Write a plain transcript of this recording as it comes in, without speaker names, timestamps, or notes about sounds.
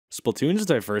Splatoon's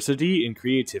diversity and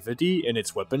creativity in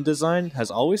its weapon design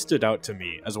has always stood out to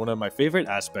me as one of my favorite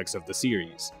aspects of the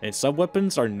series, and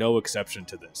sub-weapons are no exception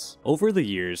to this. Over the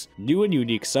years, new and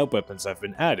unique sub-weapons have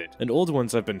been added, and old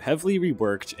ones have been heavily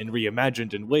reworked and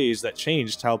reimagined in ways that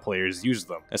changed how players use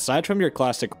them. Aside from your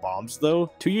classic bombs though,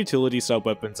 two utility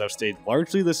sub-weapons have stayed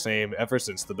largely the same ever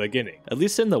since the beginning, at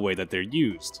least in the way that they're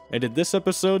used. And in this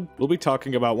episode, we'll be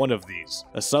talking about one of these,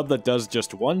 a sub that does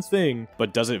just one thing,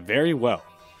 but does it very well.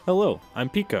 Hello, I'm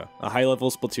Pepe, a high-level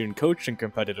Splatoon coach and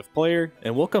competitive player,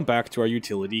 and welcome back to our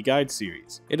Utility Guide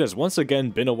series. It has once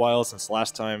again been a while since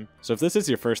last time, so if this is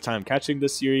your first time catching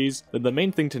this series, then the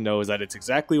main thing to know is that it's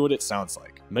exactly what it sounds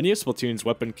like. Many of Splatoon's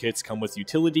weapon kits come with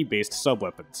utility-based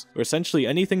sub-weapons, or essentially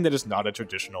anything that is not a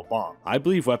traditional bomb. I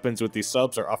believe weapons with these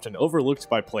subs are often overlooked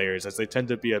by players as they tend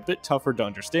to be a bit tougher to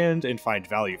understand and find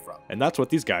value from, and that's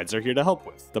what these guides are here to help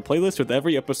with. The playlist with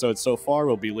every episode so far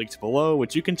will be linked below,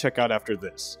 which you can check out after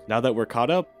this. Now that we're caught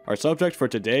up, our subject for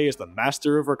today is the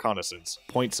Master of Reconnaissance,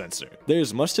 Point Sensor.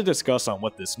 There's much to discuss on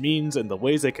what this means and the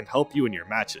ways they can help you in your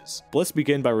matches, but let's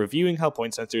begin by reviewing how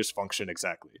point sensors function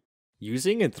exactly.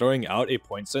 Using and throwing out a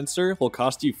point sensor will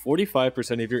cost you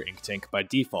 45% of your ink tank by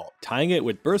default, tying it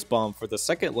with Burst Bomb for the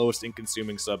second lowest ink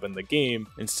consuming sub in the game,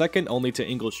 and second only to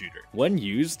Angle Shooter. When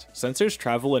used, sensors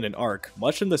travel in an arc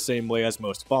much in the same way as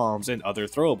most bombs and other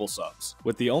throwable subs,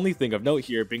 with the only thing of note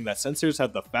here being that sensors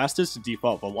have the fastest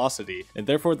default velocity, and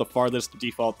therefore the farthest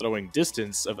default throwing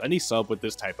distance of any sub with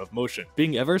this type of motion,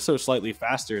 being ever so slightly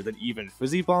faster than even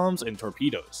fizzy bombs and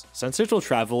torpedoes. Sensors will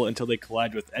travel until they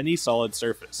collide with any solid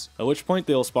surface, at which point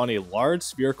they will spawn a large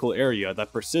spherical area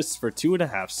that persists for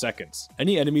 2.5 seconds.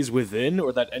 Any enemies within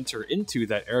or that enter into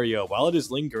that area while it is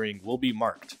lingering will be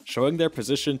marked, showing their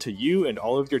position to you and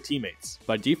all of your teammates.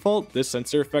 By default, this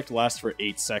sensor effect lasts for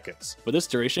 8 seconds, but this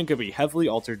duration can be heavily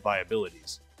altered by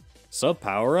abilities. Sub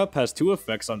Power-Up has two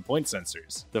effects on point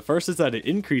sensors. The first is that it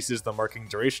increases the marking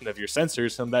duration of your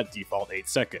sensors from that default 8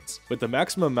 seconds, with the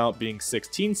maximum amount being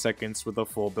 16 seconds with a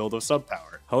full build of Sub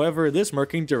Power. However, this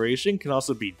marking duration can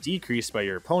also be decreased by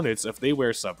your opponents if they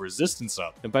wear Sub Resistance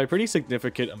up, and by a pretty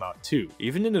significant amount too.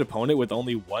 Even an opponent with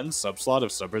only one sub slot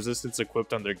of Sub Resistance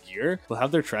equipped on their gear will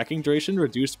have their tracking duration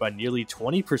reduced by nearly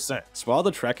 20%. So while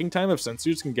the tracking time of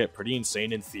sensors can get pretty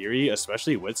insane in theory,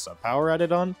 especially with Sub Power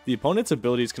added on, the opponent's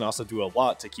abilities can also do a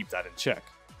lot to keep that in check.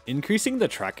 Increasing the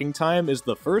tracking time is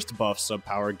the first buff Sub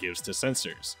Power gives to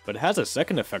sensors, but it has a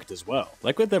second effect as well.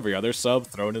 Like with every other sub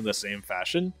thrown in the same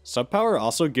fashion, Sub Power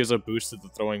also gives a boost to the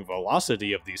throwing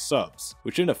velocity of these subs,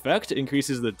 which in effect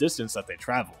increases the distance that they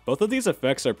travel. Both of these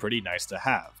effects are pretty nice to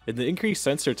have, and the increased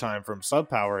sensor time from Sub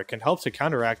Power can help to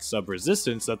counteract sub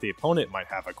resistance that the opponent might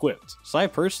have equipped, so I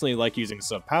personally like using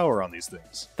Sub Power on these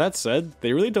things. That said,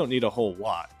 they really don't need a whole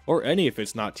lot, or any if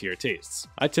it's not to your tastes.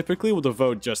 I typically will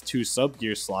devote just 2 sub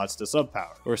gear slots to Sub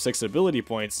Power, or 6 ability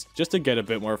points, just to get a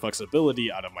bit more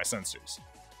flexibility out of my sensors.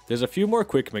 There's a few more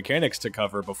quick mechanics to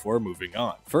cover before moving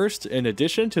on. First, in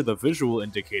addition to the visual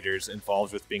indicators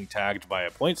involved with being tagged by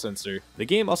a point sensor, the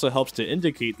game also helps to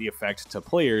indicate the effect to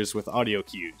players with audio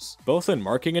cues. Both in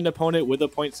marking an opponent with a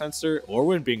point sensor or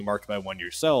when being marked by one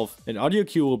yourself, an audio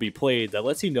cue will be played that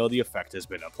lets you know the effect has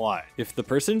been applied. If the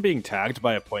person being tagged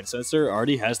by a point sensor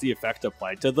already has the effect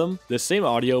applied to them, the same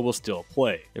audio will still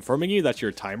play, informing you that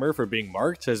your timer for being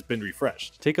marked has been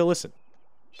refreshed. Take a listen.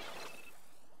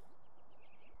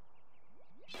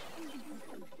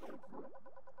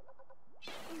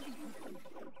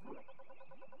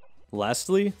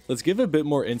 Lastly, let's give a bit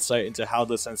more insight into how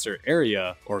the sensor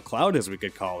area, or cloud as we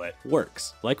could call it,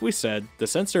 works. Like we said, the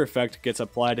sensor effect gets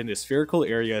applied in a spherical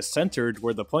area centered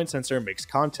where the point sensor makes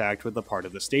contact with a part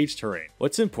of the stage terrain.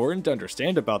 What's important to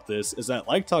understand about this is that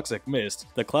like Toxic Mist,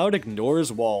 the cloud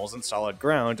ignores walls and solid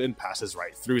ground and passes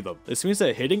right through them. This means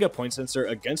that hitting a point sensor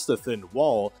against a thin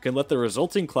wall can let the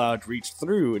resulting cloud reach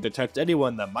through and detect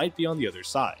anyone that might be on the other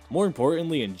side. More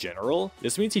importantly, in general,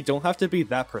 this means you don't have to be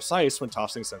that precise when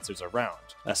tossing sensors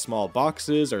around, as small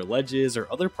boxes or ledges or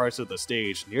other parts of the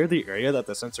stage near the area that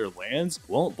the sensor lands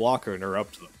won't block or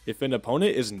interrupt them. If an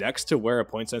opponent is next to where a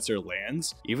point sensor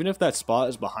lands, even if that spot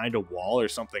is behind a wall or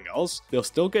something else, they'll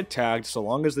still get tagged so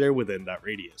long as they're within that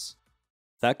radius.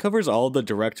 That covers all of the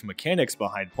direct mechanics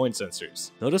behind point sensors.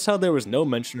 Notice how there was no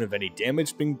mention of any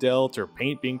damage being dealt or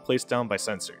paint being placed down by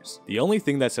sensors. The only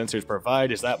thing that sensors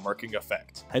provide is that marking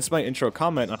effect, hence my intro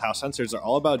comment on how sensors are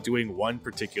all about doing one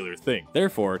particular thing.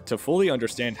 Therefore, to fully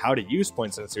understand how to use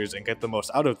point sensors and get the most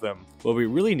out of them, what we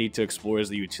really need to explore is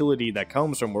the utility that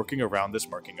comes from working around this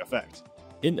marking effect.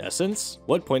 In essence,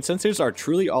 what point sensors are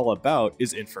truly all about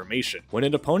is information. When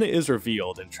an opponent is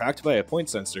revealed and tracked by a point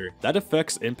sensor, that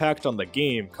effect's impact on the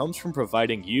game comes from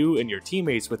providing you and your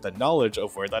teammates with the knowledge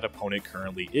of where that opponent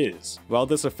currently is. While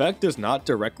this effect does not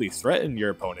directly threaten your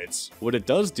opponents, what it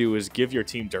does do is give your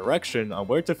team direction on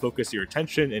where to focus your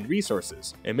attention and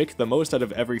resources, and make the most out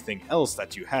of everything else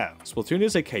that you have. Splatoon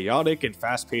is a chaotic and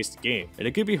fast-paced game, and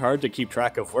it can be hard to keep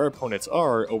track of where opponents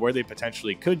are or where they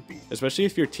potentially could be, especially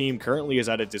if your team currently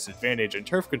is at a disadvantage in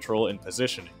turf control and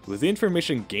positioning. With the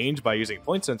information gained by using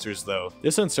point sensors though,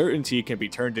 this uncertainty can be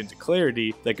turned into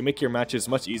clarity that can make your matches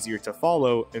much easier to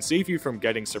follow and save you from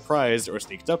getting surprised or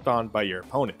sneaked up on by your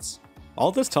opponents.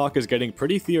 All this talk is getting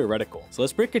pretty theoretical, so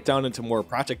let's break it down into more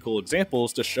practical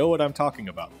examples to show what I'm talking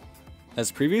about. As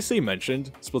previously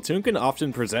mentioned, Splatoon can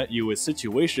often present you with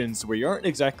situations where you aren't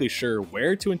exactly sure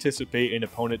where to anticipate an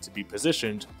opponent to be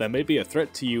positioned that may be a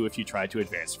threat to you if you try to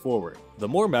advance forward. The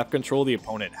more map control the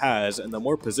opponent has and the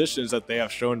more positions that they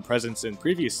have shown presence in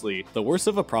previously, the worse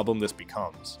of a problem this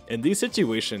becomes. In these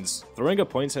situations, throwing a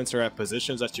point sensor at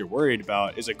positions that you're worried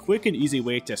about is a quick and easy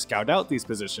way to scout out these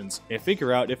positions and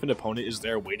figure out if an opponent is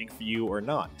there waiting for you or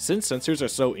not. Since sensors are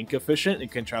so ink efficient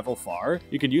and can travel far,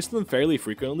 you can use them fairly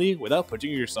frequently without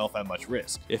putting yourself at much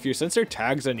risk. If your sensor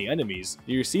tags any enemies,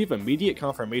 you receive immediate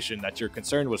confirmation that your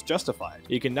concern was justified.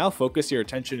 You can now focus your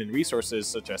attention and resources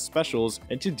such as specials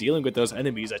into dealing with those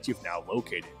enemies that you've now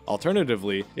located.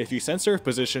 Alternatively, if you sensor a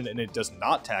position and it does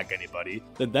not tag anybody,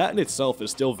 then that in itself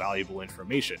is still valuable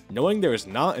information. Knowing there is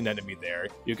not an enemy there,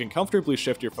 you can comfortably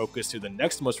shift your focus to the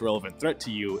next most relevant threat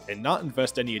to you and not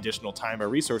invest any additional time or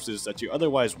resources that you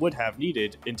otherwise would have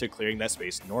needed into clearing that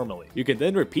space normally. You can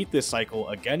then repeat this cycle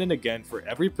again and again for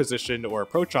every position or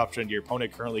approach option your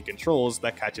opponent currently controls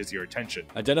that catches your attention.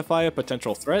 Identify a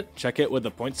potential threat, check it with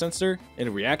a point sensor,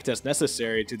 and react as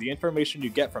necessary to the information you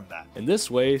get from that. In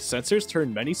this way, sensors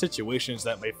turn many situations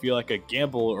that may feel like a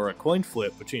gamble or a coin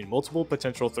flip between multiple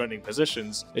potential threatening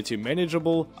positions into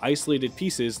manageable, isolated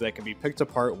pieces that can be picked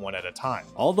apart one at a time.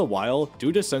 All the while,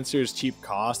 due to sensors' cheap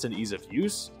cost and ease of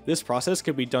use, this process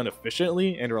can be done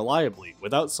efficiently and reliably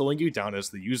without slowing you down as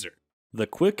the user. The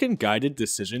quick and guided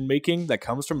decision making that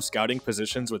comes from scouting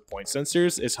positions with point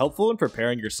sensors is helpful in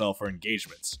preparing yourself for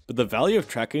engagements, but the value of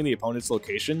tracking the opponent's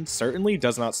location certainly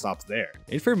does not stop there.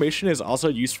 Information is also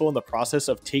useful in the process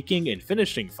of taking and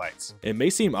finishing fights. It may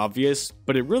seem obvious,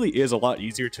 but it really is a lot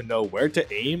easier to know where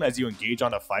to aim as you engage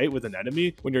on a fight with an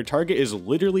enemy when your target is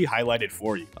literally highlighted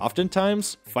for you.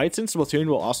 Oftentimes, fights in Splatoon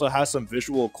will also have some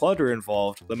visual clutter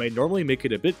involved that may normally make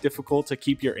it a bit difficult to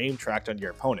keep your aim tracked on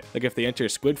your opponent, like if they enter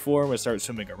squid form start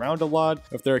swimming around a lot,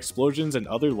 if there are explosions and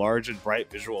other large and bright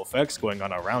visual effects going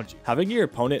on around you. Having your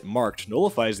opponent marked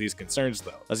nullifies these concerns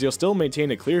though, as you'll still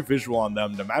maintain a clear visual on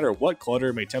them no matter what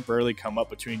clutter may temporarily come up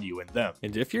between you and them.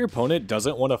 And if your opponent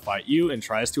doesn't want to fight you and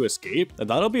tries to escape, then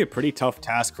that'll be a pretty tough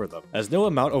task for them, as no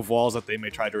amount of walls that they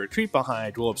may try to retreat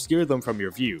behind will obscure them from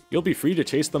your view. You'll be free to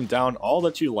chase them down all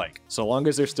that you like, so long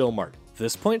as they're still marked.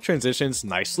 This point transitions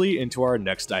nicely into our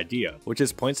next idea, which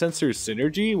is point sensor's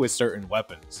synergy with certain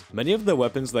weapons. Many of the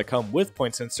weapons that come with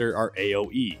point sensor are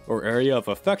AoE, or area of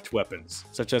effect weapons,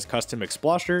 such as custom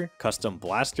Explosher, custom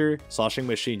Blaster, Sloshing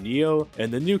Machine Neo,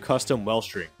 and the new custom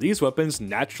Wellstring. These weapons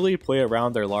naturally play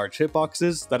around their large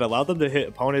hitboxes that allow them to hit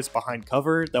opponents behind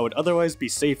cover that would otherwise be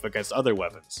safe against other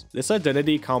weapons. This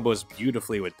identity combos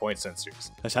beautifully with point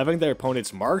sensors, as having their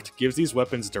opponents marked gives these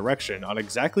weapons direction on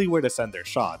exactly where to send their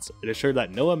shots, and ensure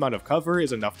that no amount of cover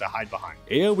is enough to hide behind.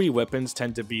 AoE weapons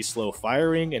tend to be slow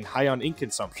firing and high on ink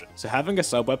consumption, so having a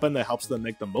sub-weapon that helps them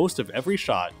make the most of every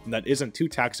shot and that isn't too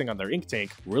taxing on their ink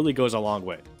tank really goes a long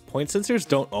way. Point sensors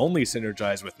don't only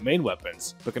synergize with main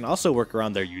weapons, but can also work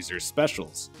around their users'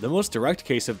 specials. The most direct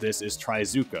case of this is Try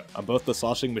Zuka on both the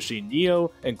Sloshing Machine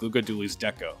Neo and Glugadooli's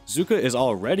Deco. Zuka is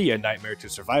already a nightmare to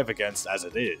survive against as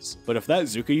it is, but if that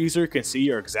Zuka user can see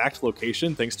your exact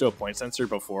location thanks to a point sensor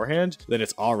beforehand, then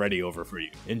it's already over for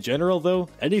you. In general though,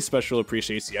 any special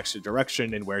appreciates the extra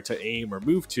direction and where to aim or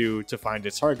move to find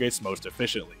its targets most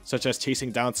efficiently, such as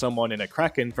chasing down someone in a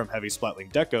Kraken from Heavy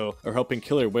Splatling Deco, or helping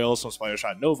killer whales from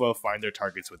Splattershot Nova find their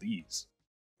targets with ease.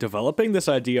 Developing this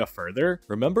idea further,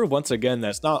 remember once again that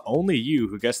it's not only you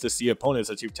who gets to see opponents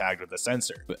that you've tagged with a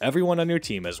sensor, but everyone on your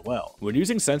team as well. When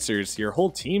using sensors, your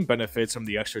whole team benefits from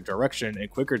the extra direction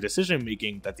and quicker decision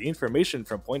making that the information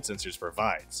from point sensors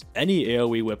provides. Any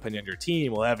AoE weapon in your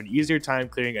team will have an easier time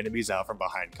clearing enemies out from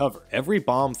behind cover. Every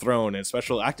bomb thrown and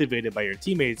special activated by your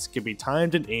teammates can be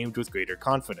timed and aimed with greater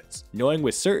confidence, knowing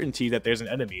with certainty that there's an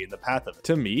enemy in the path of it.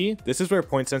 To me, this is where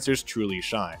point sensors truly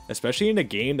shine, especially in a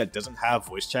game that doesn't have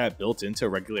voice chat built into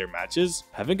regular matches,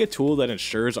 having a tool that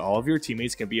ensures all of your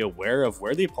teammates can be aware of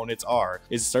where the opponents are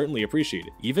is certainly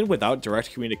appreciated. Even without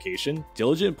direct communication,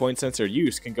 diligent point sensor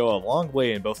use can go a long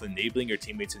way in both enabling your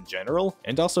teammates in general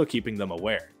and also keeping them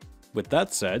aware. With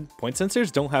that said, point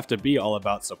sensors don't have to be all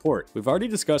about support. We've already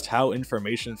discussed how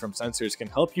information from sensors can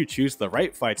help you choose the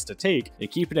right fights to take and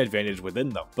keep an advantage within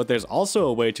them, but there's also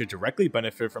a way to directly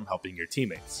benefit from helping your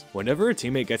teammates. Whenever a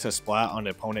teammate gets a splat on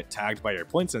an opponent tagged by your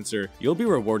point sensor, you'll be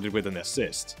rewarded with an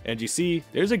assist. And you see,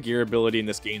 there's a gear ability in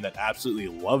this game that absolutely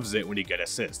loves it when you get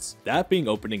assists, that being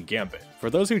Opening Gambit. For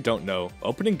those who don't know,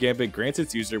 Opening Gambit grants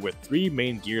its user with 3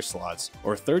 main gear slots,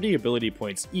 or 30 ability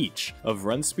points each, of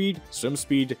run speed, swim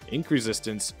speed, ink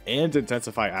resistance, and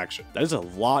intensify action. That is a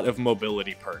lot of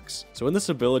mobility perks. So when this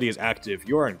ability is active,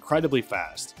 you are incredibly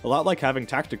fast, a lot like having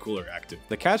Tacticooler active.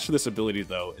 The catch to this ability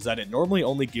though is that it normally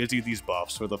only gives you these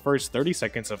buffs for the first 30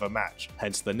 seconds of a match,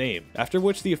 hence the name, after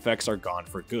which the effects are gone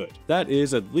for good. That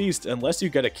is, at least unless you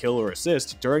get a kill or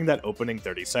assist during that opening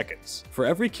 30 seconds. For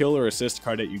every kill or assist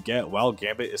credit you get while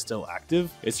Gambit is still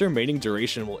active, its remaining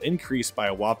duration will increase by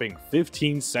a whopping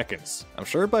 15 seconds. I'm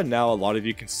sure by now a lot of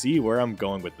you can see where I'm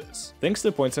going with this. Thanks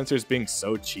to point sensors being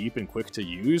so cheap and quick to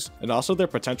use, and also their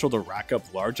potential to rack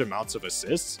up large amounts of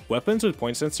assists, weapons with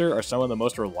point sensor are some of the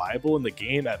most reliable in the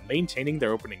game at maintaining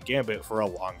their opening gambit for a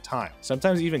long time,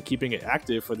 sometimes even keeping it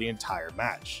active for the entire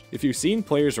match. If you've seen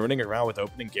players running around with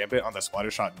opening gambit on the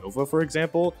Splattershot Nova for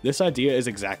example, this idea is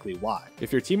exactly why.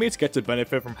 If your teammates get to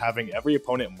benefit from having every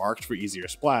opponent marked for easier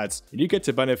splats, and you get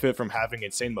to benefit from having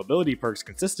insane mobility perks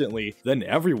consistently, then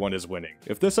everyone is winning.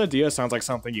 If this idea sounds like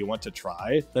something you want to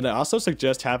try, then I also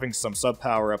suggest having some sub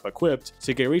power up equipped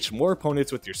so you can reach more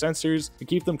opponents with your sensors and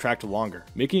keep them tracked longer,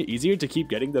 making it easier to keep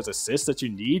getting those assists that you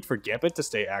need for Gambit to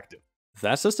stay active.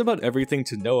 That's just about everything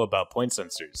to know about point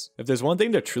sensors. If there's one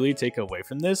thing to truly take away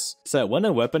from this, it's that when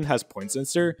a weapon has point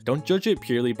sensor, don't judge it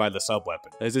purely by the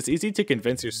sub-weapon, as it's easy to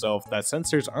convince yourself that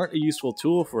sensors aren't a useful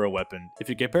tool for a weapon if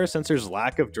you compare sensors'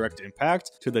 lack of direct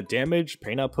impact to the damage,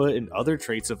 pain output, and other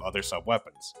traits of other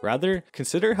sub-weapons. Rather,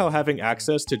 consider how having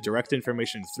access to direct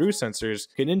information through sensors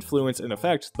can influence and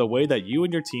affect the way that you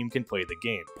and your team can play the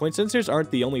game. Point sensors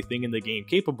aren't the only thing in the game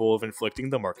capable of inflicting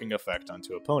the marking effect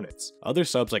onto opponents. Other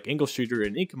subs like Angle Shooter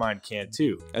and Ink Mine can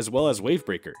too, as well as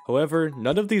Wavebreaker. However,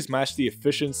 none of these match the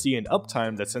efficiency and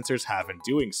uptime that sensors have in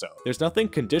doing so. There's nothing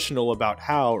conditional about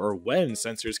how or when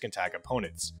sensors can tag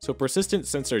opponents, so persistent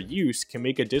sensor use can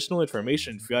make additional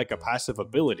information feel like a passive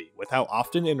ability with how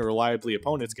often and reliably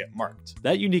opponents get marked.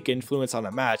 That unique influence on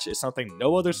a match is something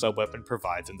no other sub-weapon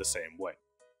provides in the same way.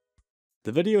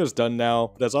 The video is done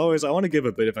now, but as always, I want to give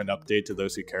a bit of an update to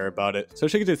those who care about it,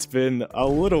 especially because it's been a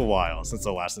little while since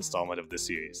the last installment of this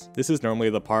series. This is normally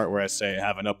the part where I say I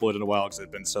haven't uploaded in a while because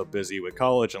I've been so busy with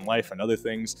college and life and other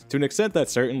things. To an extent,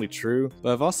 that's certainly true,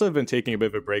 but I've also been taking a bit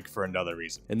of a break for another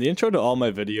reason. In the intro to all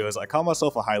my videos, I call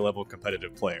myself a high-level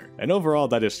competitive player, and overall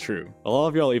that is true. A lot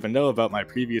of y'all even know about my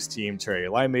previous team, Cherry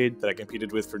Limeade, that I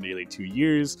competed with for nearly 2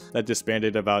 years, that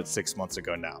disbanded about 6 months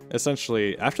ago now.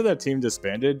 Essentially, after that team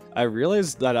disbanded, I realized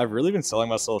that I've really been selling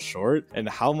myself short and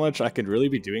how much I could really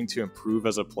be doing to improve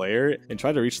as a player and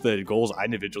try to reach the goals I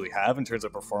individually have in terms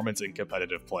of performance and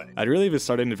competitive play. I'd really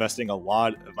started investing a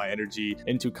lot of my energy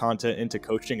into content, into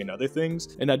coaching and other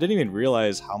things, and I didn't even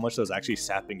realize how much I was actually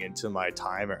sapping into my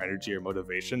time or energy or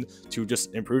motivation to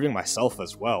just improving myself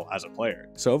as well as a player.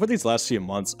 So over these last few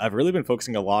months, I've really been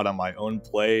focusing a lot on my own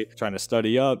play, trying to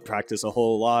study up, practice a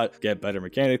whole lot, get better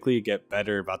mechanically, get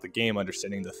better about the game,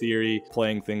 understanding the theory,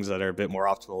 playing things that are a bit more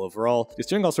optimal overall, just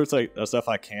doing all sorts of stuff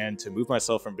I can to move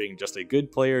myself from being just a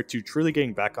good player to truly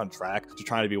getting back on track to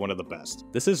trying to be one of the best.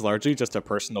 This is largely just a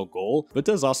personal goal, but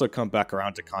does also come back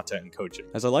around to content and coaching.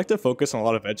 As I like to focus on a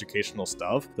lot of educational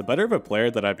stuff, the better of a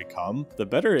player that I become, the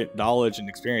better knowledge and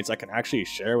experience I can actually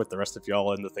share with the rest of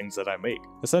y'all in the things that I make.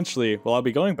 Essentially, while I'll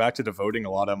be going back to devoting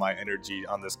a lot of my energy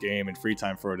on this game and free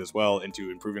time for it as well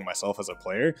into improving myself as a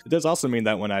player, it does also mean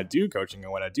that when I do coaching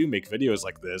and when I do make videos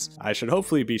like this, I should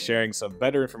hopefully be sharing some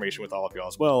better information with all of y'all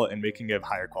as well and making a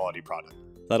higher quality product.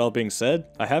 That all being said,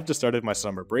 I have just started my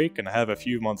summer break and I have a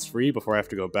few months free before I have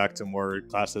to go back to more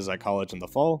classes at college in the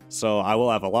fall, so I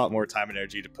will have a lot more time and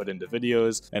energy to put into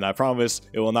videos, and I promise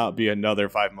it will not be another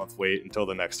 5-month wait until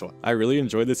the next one. I really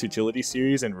enjoyed this utility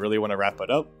series and really want to wrap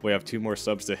it up. We have 2 more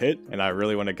subs to hit, and I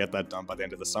really want to get that done by the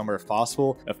end of the summer if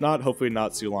possible, if not, hopefully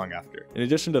not too long after. In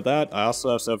addition to that, I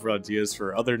also have several ideas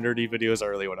for other nerdy videos I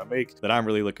really want to make that I'm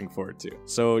really looking forward to.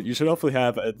 So you should hopefully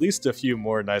have at least a few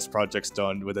more nice projects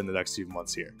done within the next few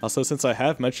months here. here. Also, since I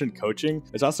have mentioned coaching,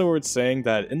 it's also worth saying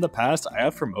that in the past, I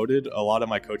have promoted a lot of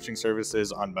my coaching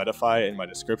services on Medify in my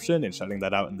description and shouting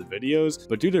that out in the videos,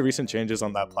 but due to recent changes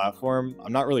on that platform,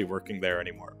 I'm not really working there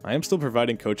anymore. I am still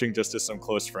providing coaching just to some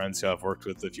close friends who I've worked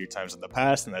with a few times in the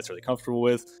past and that's really comfortable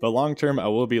with, but long term I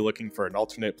will be looking for an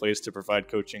alternate place to provide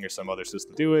coaching or some other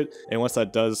system to do it, and once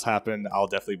that does happen, I'll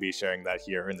definitely be sharing that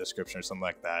here in the description or something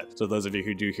like that, so those of you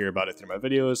who do hear about it through my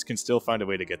videos can still find a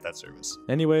way to get that service.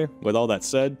 Anyway, with all that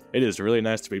said, it is really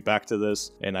nice to be back to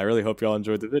this, and I really hope y'all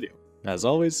enjoyed the video. As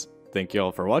always, thank you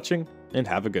all for watching, and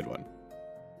have a good one.